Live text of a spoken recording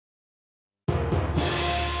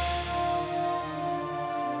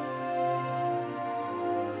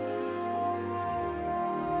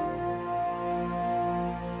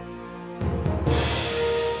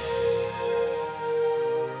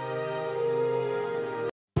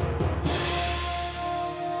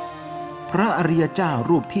พระอริยเจ้า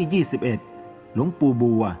รูปที่21หลวงปู่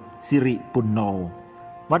บัวสิริปุณโญ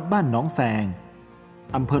วัดบ้านหนองแสง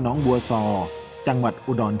อำเภอหนองบัวซอจังหวัด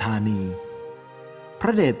อุดรธานีพร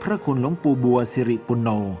ะเดชพระคุณหลวงปู่บัวสิริปุณโญ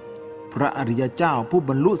พระอริยเจ้าผู้บ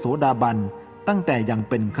รรลุโสดาบันตั้งแต่ยัง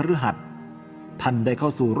เป็นคฤหัสถ์ท่านได้เข้า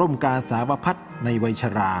สู่ร่มกาสาวพัสในวัยช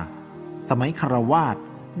ราสมัยคฤหัสถ์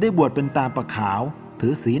ได้บวชเป็นตาปะขาวถื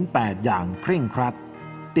อศีล8อย่างเคร่งครัด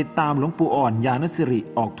ติดตามหลวงปู่อ่อนญาณสิริ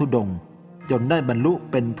ออกธุดงค์จนได้บรรลุ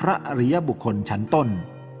เป็นพระอริยบุคคลชั้นต้น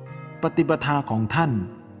ปฏิปทาของท่าน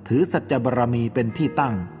ถือสัจจบารมีเป็นที่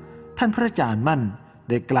ตั้งท่านพระอาจารย์มั่น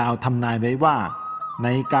ได้กล่าวทำนายไว้ว่าใน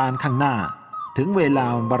การข้างหน้าถึงเวลา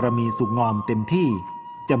บารมีสุกงอมเต็มที่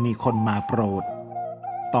จะมีคนมาโปรด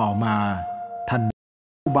ต่อมาท่าน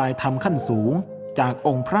อุบายธรรมขั้นสูงจากอ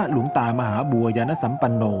งค์พระหลวงตามหาบัวยานสัมปั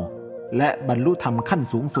นโนและบรรลุธรรมขั้น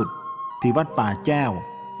สูงสุดที่วัดป่าแจ้ว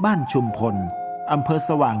บ้านชุมพลอำเภอ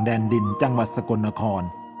สว่างแดนดินจังหวัดสกลนคร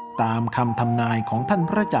ตามคำทำนายของท่าน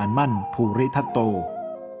พระอาจารย์มั่นภูริทัตโต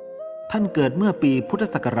ท่านเกิดเมื่อปีพุทธ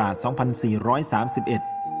ศักราช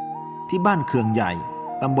 2431 ที่บ้านเคืองใหญ่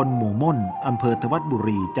ตำบลหมู่ม่นอำเภอธวัดบุ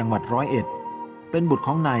รีจังหวัด101เป็นบุตรข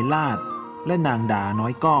องนายลาดและนางดาน้อ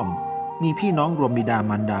ยก้อมมีพี่น้องรวมบิดา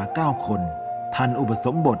มารดา9คนท่านอุปส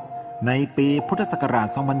มบทในปีพุทธศักราช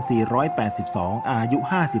 2482 อายุ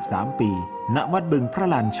 53 ปีณวัดบึงพระ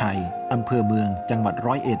ลานชัยอำเภอเมืองจังหวัด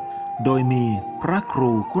101โดยมีพระค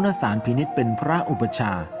รูคุณสารพินิจเป็นพระอุปช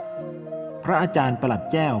าพระอาจารย์ประหลัด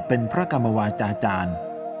แก้วเป็นพระกรรมวาจาจารย์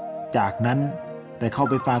จากนั้นได้เข้า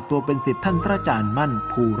ไปฝากตัวเป็นศิษย์ท่านพระอาจารย์มั่น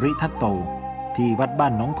ภูริทัตโตที่วัดบ้า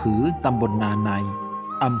นหนองผือตำบลนาใน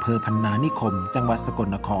อำเภอพันนานิคมจังหวัดสกล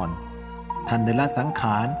นครท่านได้ละสังข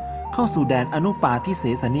ารเข้าสู่แดนอนุปาทิเส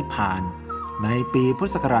สนิพพานในปีพุทธ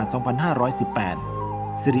ศักราช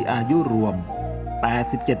 2518 สิริอายุรวม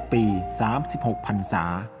 87 ปี 36 พรรษา